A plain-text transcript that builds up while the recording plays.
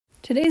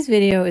Today's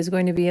video is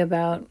going to be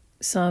about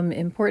some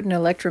important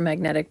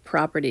electromagnetic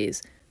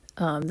properties.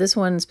 This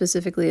one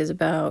specifically is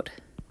about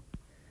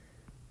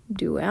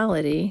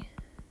duality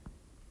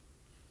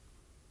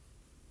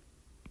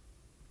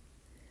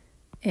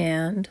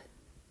and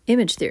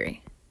image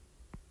theory.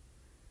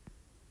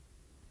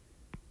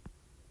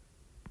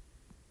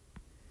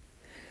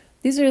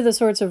 These are the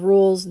sorts of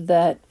rules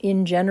that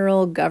in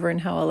general govern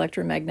how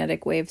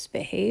electromagnetic waves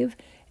behave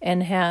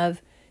and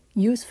have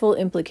useful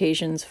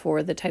implications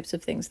for the types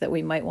of things that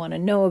we might want to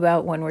know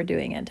about when we're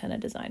doing antenna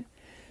design.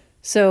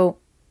 So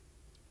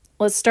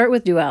let's start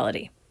with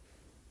duality.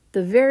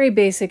 The very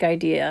basic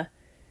idea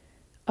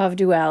of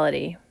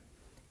duality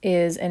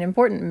is an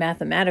important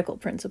mathematical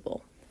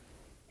principle.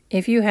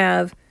 If you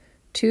have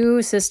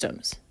two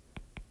systems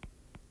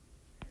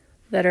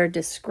that are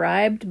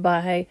described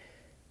by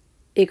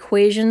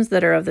equations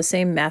that are of the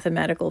same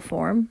mathematical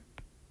form,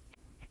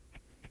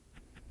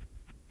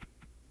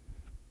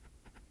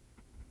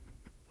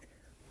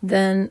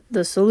 then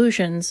the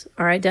solutions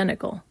are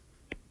identical.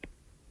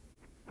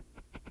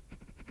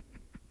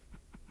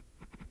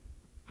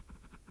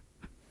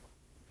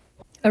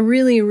 A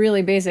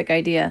really basic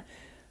idea,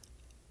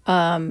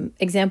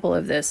 example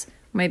of this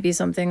might be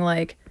something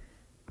like,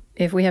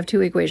 if we have two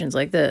equations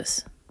like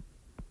this,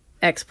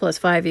 x plus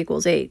 5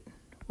 equals 8,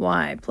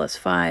 y plus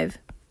 5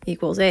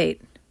 equals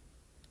 8,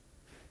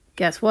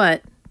 guess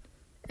what?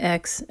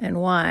 X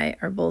and y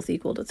are both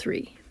equal to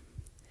 3.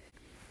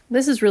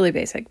 This is really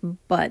basic,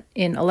 but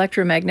in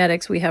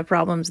electromagnetics we have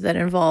problems that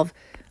involve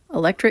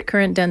electric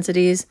current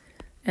densities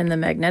and the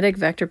magnetic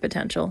vector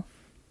potential.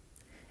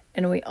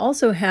 And we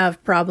also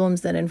have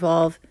problems that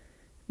involve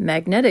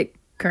magnetic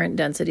current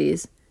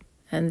densities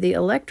and the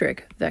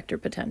electric vector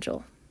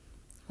potential.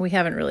 We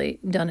haven't really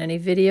done any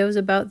videos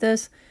about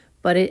this,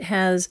 but it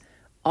has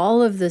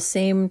all of the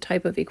same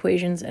type of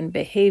equations and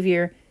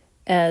behavior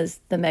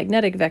as the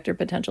magnetic vector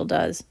potential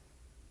does,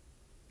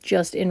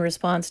 just in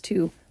response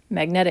to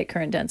magnetic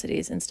current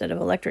densities instead of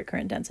electric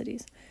current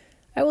densities.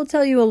 I will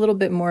tell you a little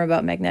bit more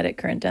about magnetic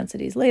current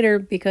densities later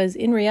because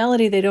in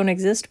reality they don't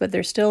exist, but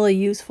they're still a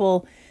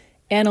useful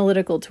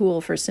analytical tool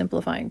for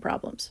simplifying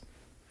problems.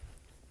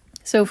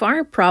 So if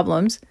our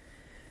problems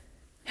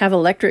have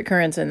electric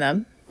currents in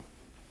them,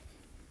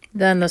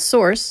 then the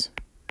source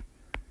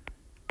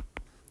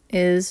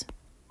is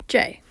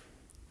J.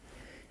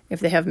 If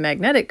they have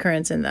magnetic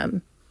currents in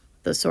them,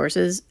 the source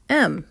is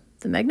M,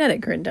 the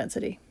magnetic current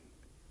density.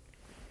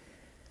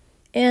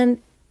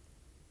 And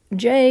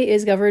J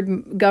is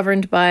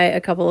governed by a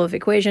couple of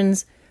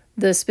equations.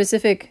 The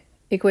specific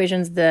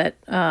equations that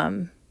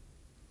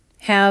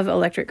have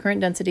electric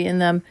current density in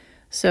them.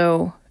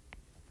 So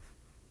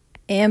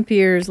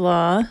Ampere's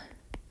law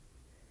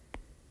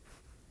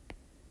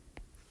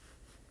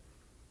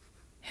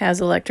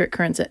has electric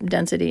current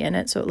density in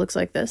it, so it looks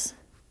like this.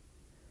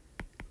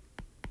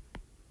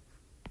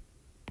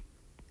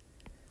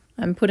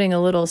 I'm putting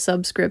a little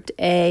subscript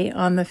A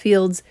on the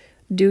fields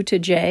due to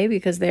J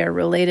because they are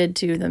related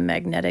to the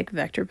magnetic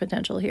vector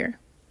potential here.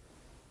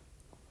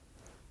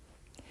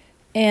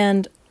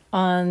 And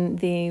on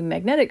the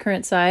magnetic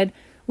current side,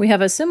 we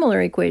have a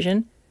similar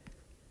equation,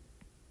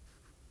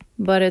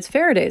 but it's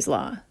Faraday's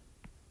law.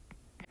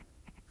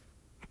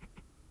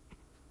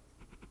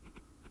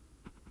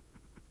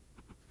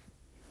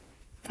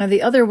 And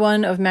the other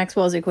one of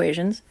Maxwell's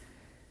equations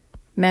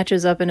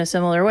matches up in a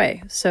similar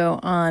way. So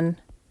on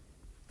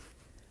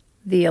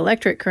the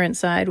electric current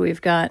side, we've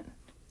got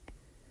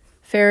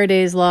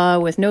Faraday's law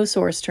with no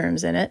source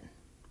terms in it.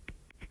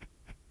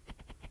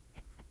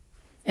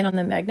 And on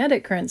the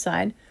magnetic current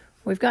side,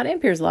 we've got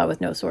Ampere's law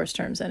with no source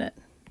terms in it.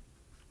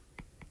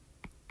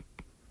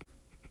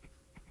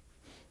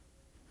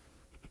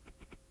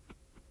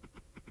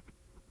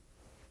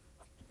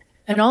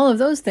 And all of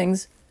those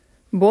things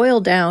boil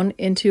down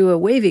into a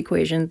wave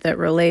equation that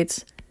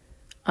relates,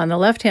 on the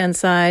left-hand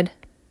side,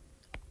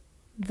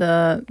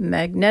 the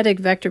magnetic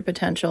vector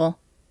potential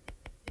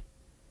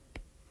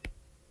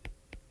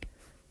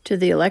to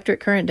the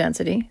electric current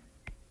density,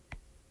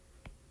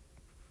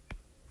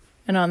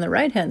 and on the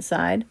right-hand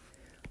side,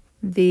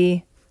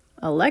 the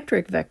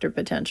electric vector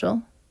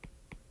potential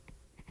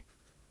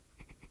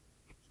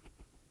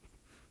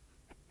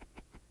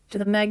to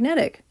the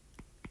magnetic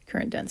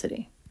current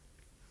density.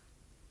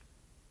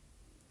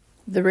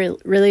 The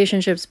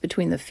relationships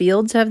between the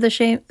fields have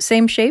the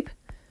same shape,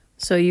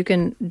 so you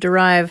can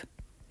derive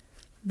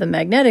the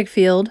magnetic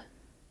field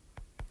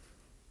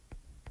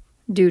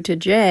due to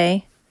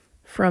J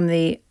from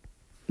the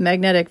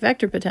magnetic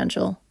vector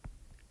potential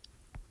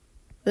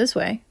this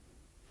way.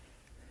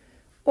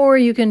 Or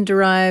you can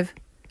derive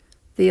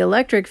the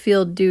electric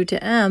field due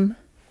to M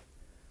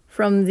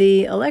from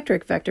the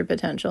electric vector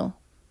potential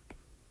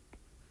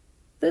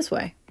this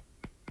way.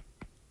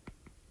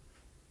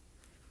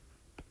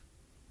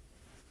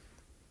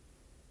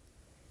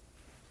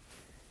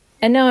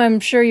 And now I'm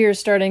sure you're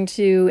starting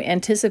to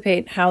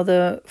anticipate how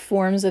the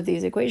forms of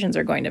these equations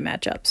are going to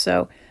match up.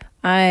 So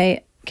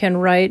I can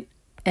write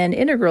an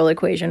integral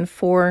equation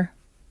for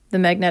the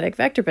magnetic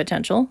vector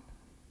potential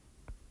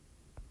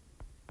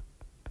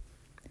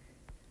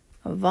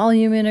a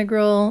volume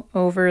integral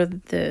over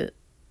the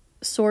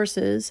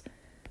sources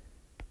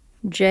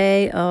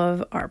j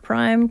of r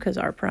prime, because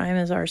r prime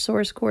is our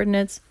source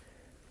coordinates,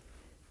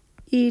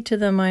 e to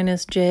the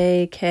minus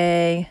j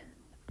k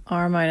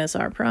r minus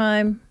r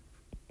prime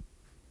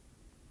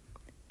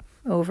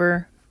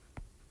over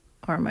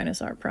r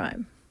minus r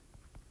prime.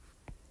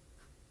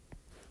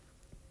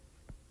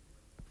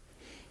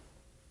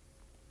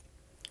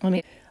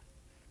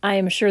 I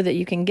am sure that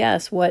you can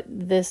guess what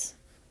this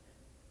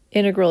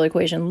integral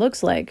equation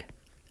looks like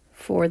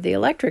for the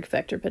electric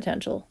vector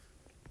potential.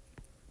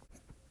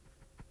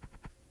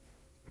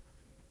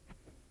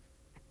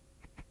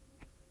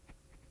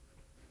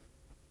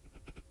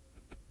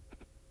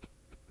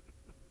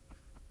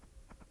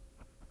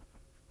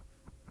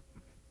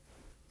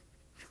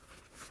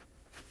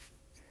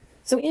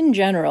 So in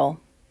general,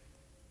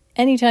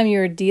 anytime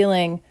you're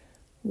dealing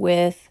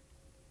with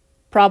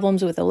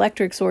problems with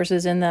electric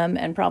sources in them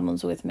and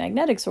problems with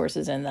magnetic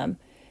sources in them,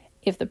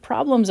 if the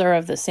problems are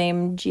of the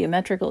same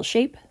geometrical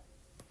shape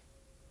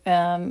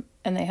and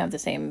they have the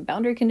same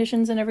boundary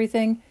conditions and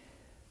everything,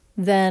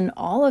 then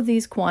all of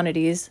these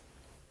quantities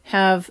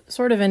have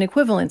sort of an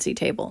equivalency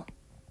table.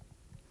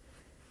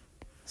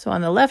 So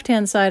on the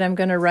left-hand side, I'm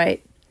going to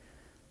write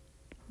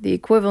the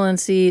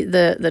equivalency,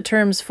 the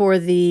terms for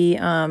the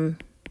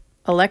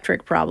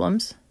electric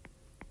problems.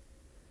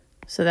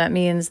 So that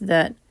means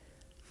that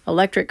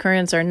electric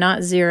currents are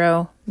not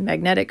zero,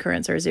 magnetic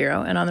currents are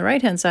zero. And on the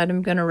right-hand side,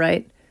 I'm going to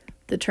write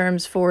the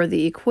terms for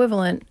the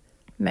equivalent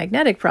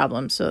magnetic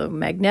problems. So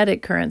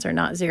magnetic currents are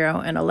not zero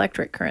and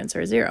electric currents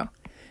are zero.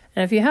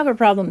 And if you have a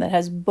problem that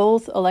has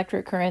both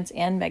electric currents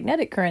and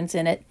magnetic currents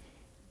in it,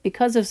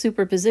 because of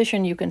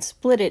superposition, you can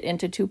split it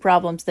into two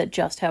problems that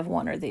just have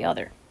one or the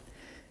other.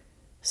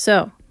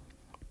 So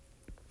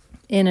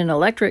in an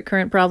electric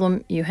current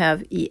problem, you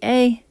have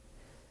EA.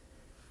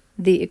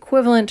 The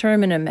equivalent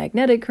term in a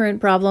magnetic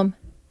current problem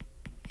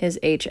is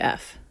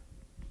HF.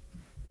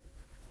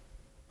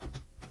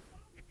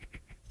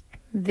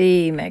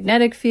 The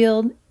magnetic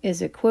field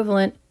is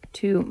equivalent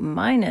to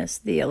minus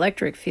the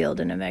electric field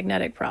in a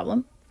magnetic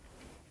problem.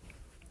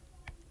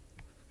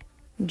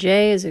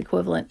 J is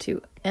equivalent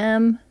to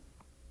M.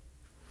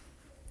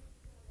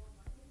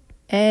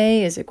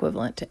 A is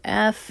equivalent to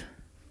F.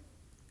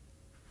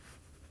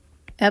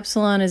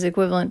 Epsilon is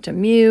equivalent to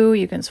mu.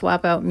 You can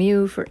swap out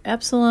mu for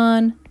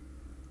epsilon.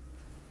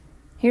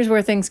 Here's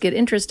where things get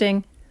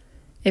interesting.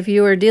 If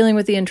you are dealing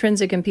with the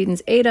intrinsic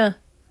impedance eta,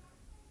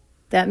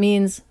 that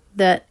means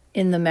that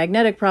in the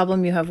magnetic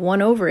problem you have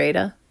 1 over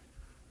eta.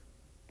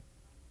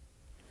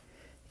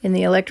 In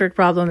the electric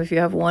problem, if you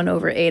have 1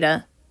 over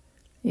eta,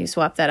 you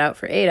swap that out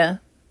for eta.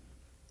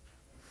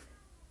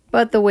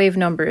 But the wave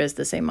number is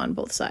the same on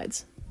both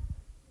sides.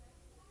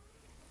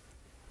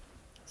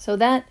 So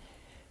that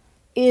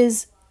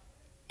is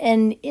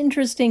an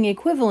interesting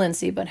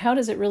equivalency, but how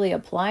does it really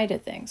apply to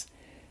things?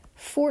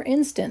 For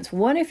instance,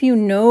 what if you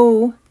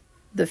know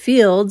the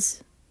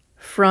fields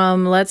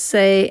from, let's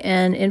say,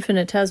 an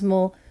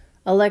infinitesimal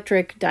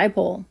electric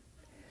dipole?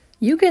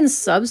 You can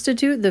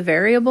substitute the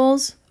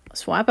variables,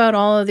 swap out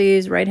all of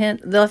these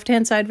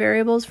left-hand side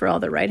variables for all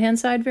the right-hand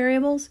side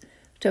variables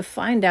to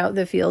find out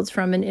the fields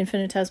from an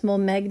infinitesimal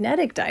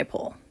magnetic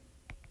dipole.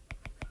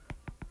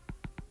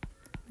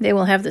 They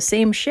will have the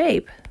same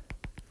shape,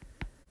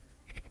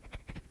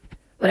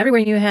 but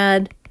everywhere you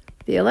had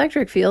the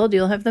electric field,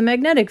 you'll have the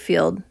magnetic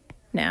field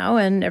now,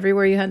 and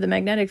everywhere you had the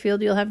magnetic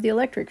field, you'll have the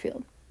electric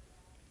field.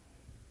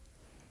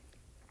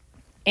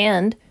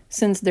 And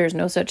since there's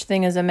no such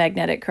thing as a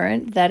magnetic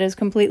current, that is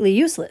completely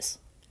useless,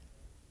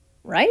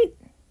 right?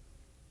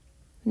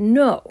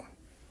 No.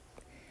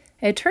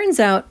 It turns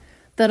out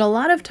that a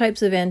lot of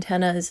types of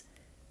antennas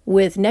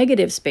with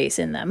negative space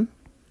in them,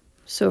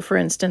 so for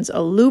instance,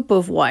 a loop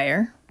of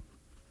wire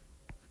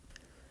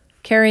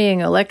carrying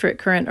electric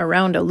current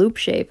around a loop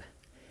shape,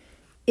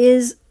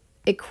 is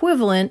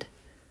equivalent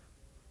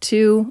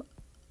to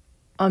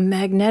a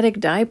magnetic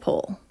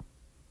dipole.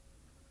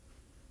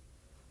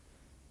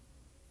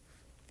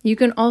 You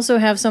can also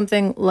have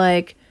something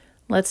like,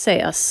 let's say,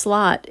 a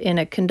slot in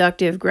a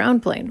conductive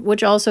ground plane,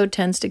 which also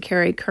tends to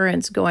carry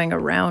currents going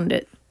around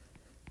it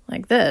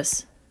like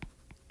this.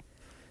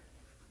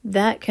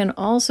 That can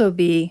also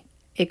be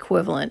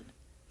equivalent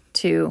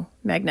to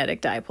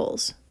magnetic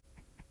dipoles.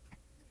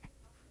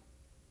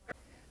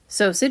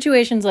 So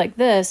situations like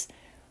this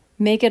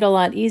make it a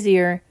lot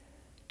easier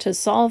to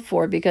solve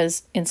for,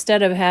 because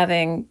instead of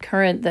having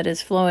current that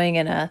is flowing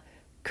in a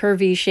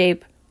curvy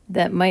shape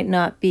that might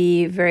not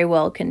be very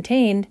well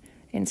contained,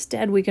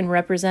 instead we can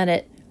represent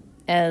it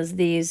as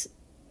these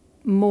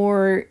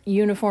more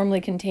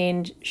uniformly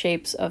contained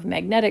shapes of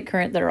magnetic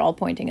current that are all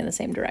pointing in the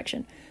same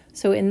direction.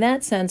 So in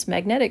that sense,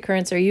 magnetic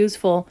currents are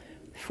useful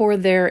for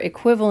their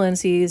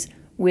equivalencies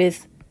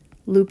with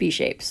loopy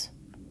shapes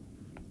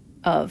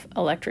of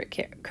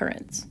electric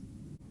currents.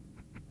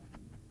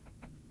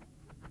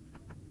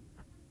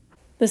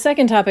 The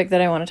second topic that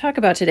I want to talk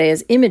about today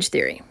is image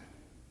theory.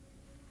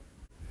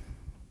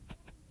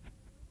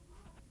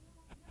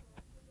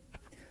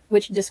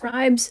 Which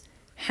describes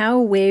how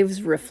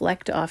waves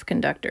reflect off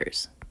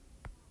conductors.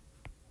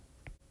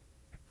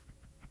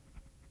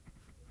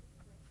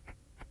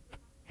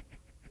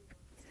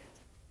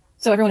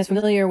 So everyone is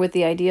familiar with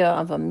the idea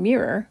of a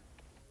mirror.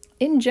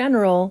 In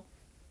general,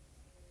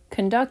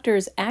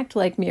 conductors act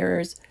like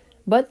mirrors,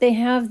 but they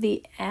have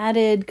the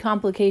added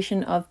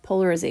complication of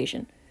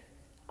polarization.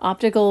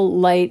 Optical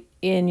light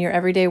in your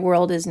everyday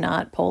world is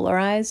not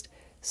polarized,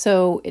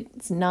 so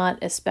it's not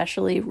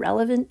especially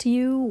relevant to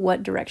you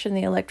what direction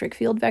the electric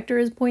field vector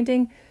is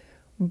pointing.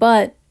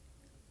 But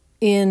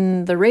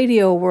in the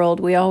radio world,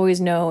 we always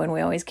know and we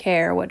always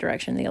care what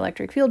direction the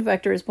electric field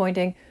vector is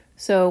pointing,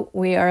 so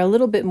we are a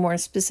little bit more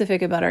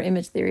specific about our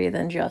image theory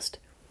than just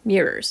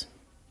mirrors.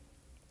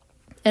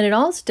 And it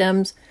all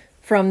stems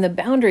from the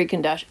boundary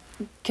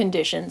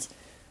conditions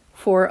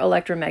for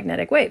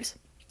electromagnetic waves.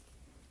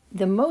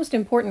 The most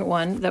important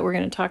one that we're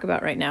going to talk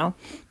about right now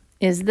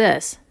is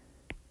this.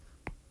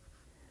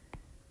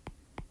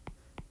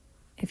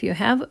 If you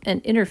have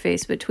an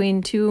interface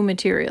between two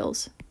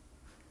materials,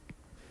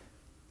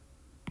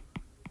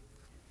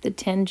 the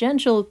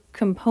tangential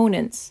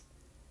components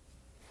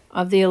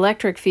of the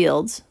electric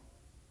fields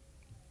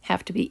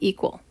have to be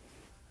equal.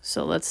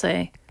 So let's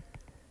say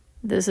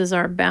this is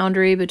our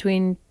boundary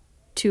between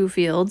two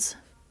fields.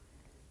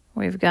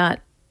 We've got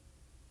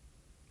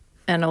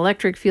an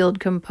electric field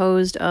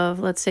composed of,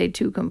 let's say,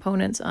 two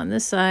components on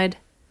this side,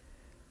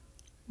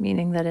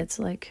 meaning that it's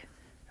like,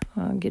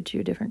 I'll get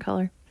you a different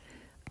color.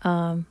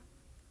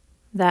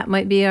 That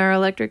might be our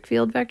electric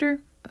field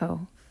vector.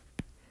 Oh,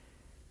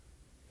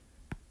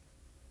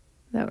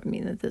 that would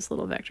mean that this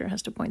little vector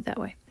has to point that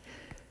way.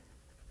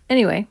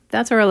 Anyway,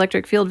 that's our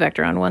electric field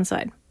vector on one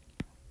side.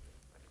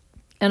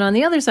 And on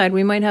the other side,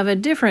 we might have a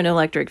different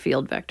electric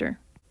field vector.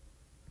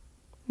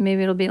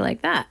 Maybe it'll be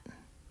like that.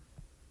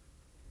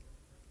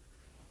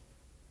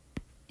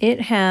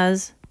 It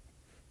has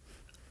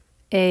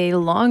a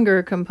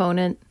longer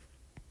component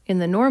in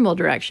the normal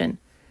direction,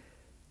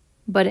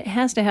 but it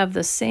has to have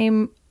the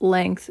same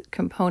length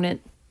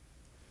component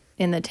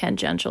in the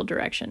tangential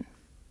direction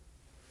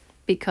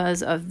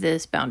because of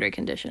this boundary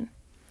condition.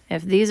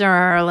 If these are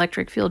our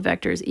electric field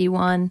vectors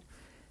E1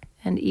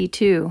 and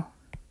E2,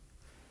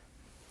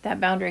 that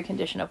boundary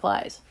condition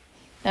applies.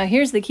 Now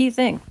here's the key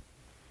thing.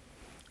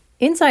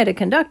 Inside a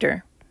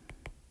conductor,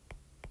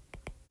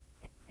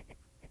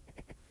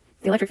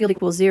 the electric field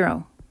equals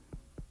 0.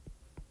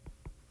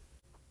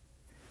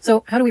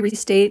 So how do we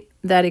restate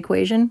that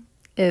equation?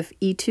 If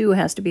E2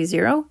 has to be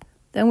 0,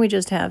 then we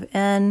just have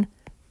N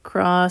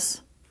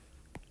cross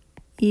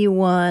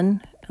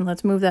E1, and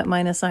let's move that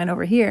minus sign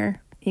over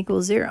here,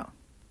 equals 0.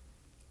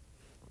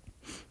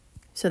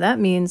 So that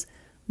means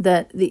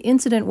that the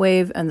incident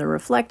wave and the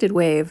reflected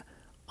wave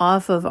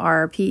off of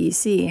our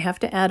PEC have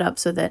to add up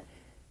so that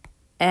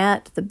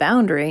at the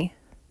boundary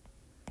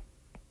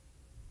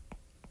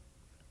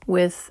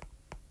with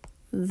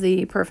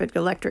the perfect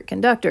electric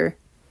conductor,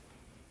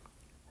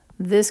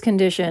 this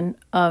condition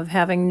of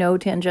having no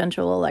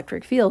tangential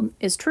electric field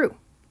is true.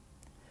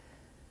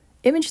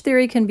 Image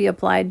theory can be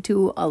applied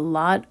to a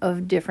lot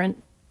of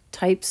different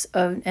types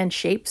of and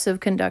shapes of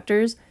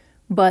conductors,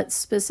 but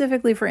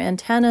specifically for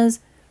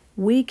antennas,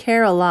 we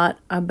care a lot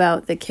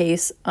about the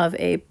case of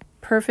a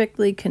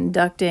perfectly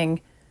conducting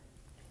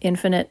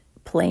infinite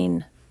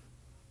plane,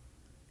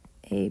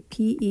 a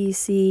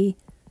PEC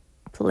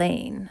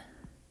plane.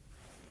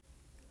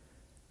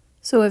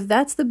 So if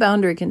that's the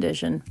boundary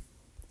condition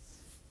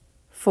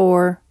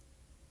for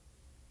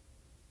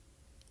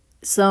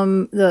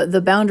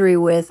the boundary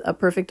with a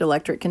perfect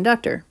electric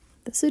conductor,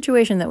 the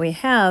situation that we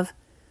have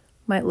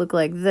might look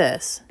like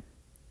this.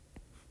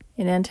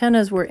 In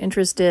antennas, we're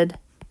interested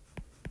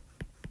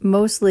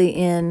mostly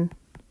in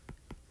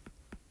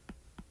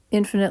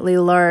infinitely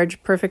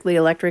large, perfectly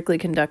electrically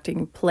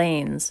conducting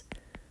planes.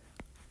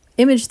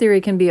 Image theory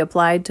can be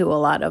applied to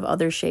a lot of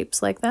other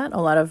shapes like that.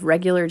 A lot of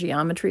regular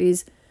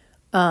geometries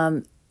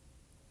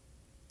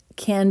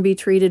can be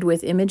treated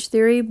with image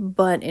theory,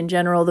 but in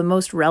general, the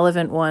most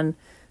relevant one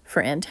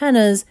for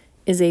antennas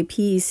is a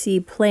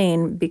PEC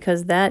plane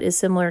because that is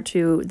similar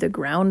to the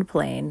ground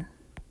plane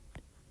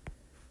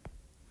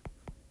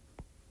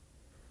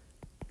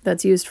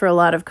that's used for a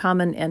lot of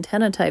common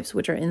antenna types,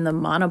 which are in the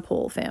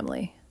monopole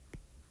family.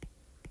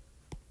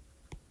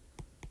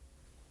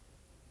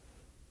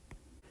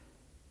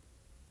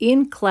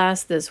 In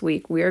class this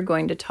week, we are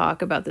going to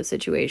talk about the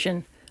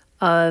situation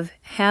of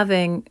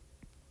having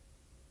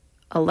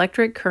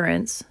electric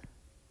currents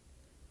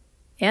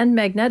and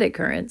magnetic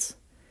currents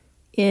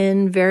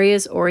in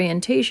various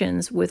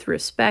orientations with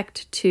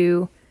respect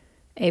to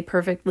a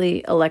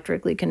perfectly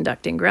electrically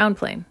conducting ground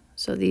plane.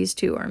 So these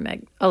two are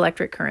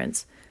electric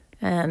currents,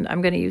 and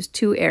I'm going to use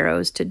two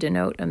arrows to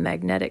denote a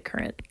magnetic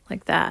current,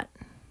 like that.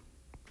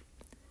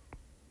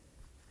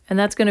 And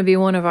that's going to be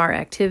one of our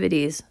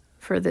activities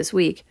for this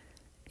week,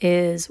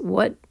 is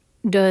what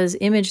does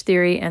image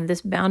theory and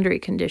this boundary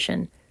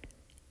condition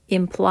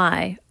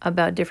imply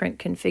about different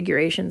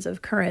configurations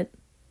of current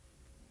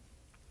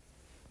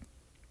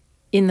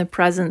in the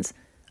presence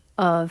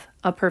of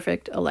a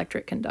perfect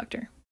electric conductor.